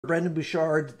Brendon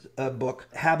Burchard's book,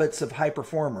 Habits of High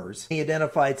Performers. He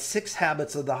identified 6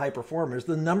 habits of the high performers.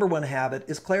 The number one habit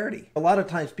is clarity. A lot of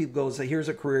times people go and say, here's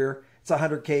a career, it's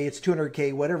 100K, it's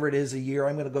 200K, whatever it is a year,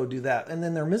 I'm going to go do that. And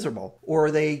then they're miserable.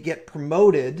 Or they get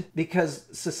promoted because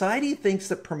society thinks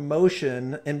that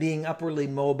promotion and being upwardly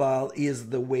mobile is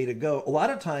the way to go. A lot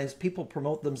of times people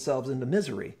promote themselves into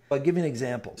misery. I'll give you an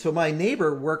example. So my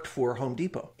neighbor worked for Home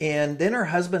Depot, and then her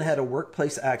husband had a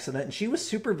workplace accident, and she was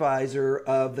supervisor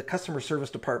of the customer service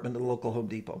department at the local Home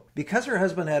Depot. Because her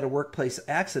husband had a workplace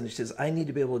accident, she says, I need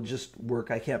to be able to just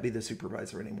work. I can't be the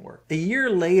supervisor anymore. A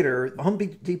year later, Home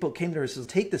Depot came to her and says,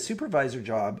 take the supervisor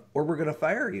job or we're going to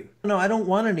fire you. No, I don't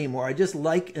want it anymore. I just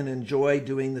like and enjoy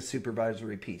doing the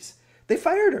supervisory piece. They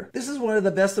fired her. This is one of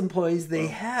the best employees they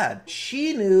had.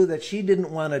 She knew that she didn't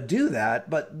want to do that,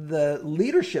 but the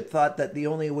leadership thought that the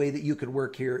only way that you could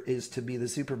work here is to be the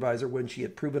supervisor, when she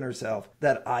had proven herself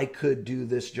that I could do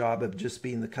this job of just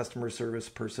being the customer service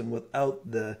person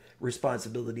without the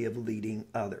responsibility of leading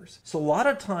others. So a lot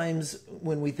of times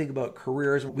when we think about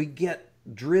careers, we get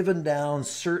driven down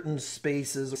certain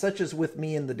spaces, such as with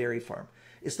me in the dairy farm.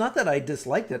 It's not that I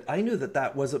disliked it. I knew that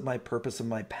that wasn't my purpose and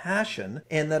my passion,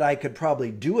 and that I could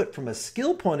probably do it from a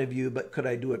skill point of view, but could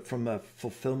I do it from a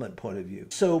fulfillment point of view?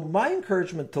 So my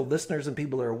encouragement to listeners and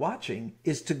people that are watching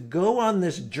is to go on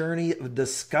this journey of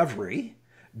discovery.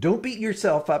 Don't beat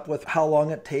yourself up with how long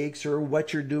it takes or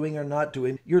what you're doing or not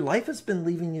doing. Your life has been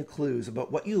leaving you clues about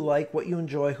what you like, what you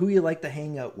enjoy, who you like to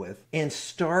hang out with, and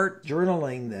start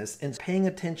journaling this and paying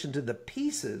attention to the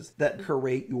pieces that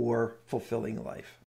create your fulfilling life.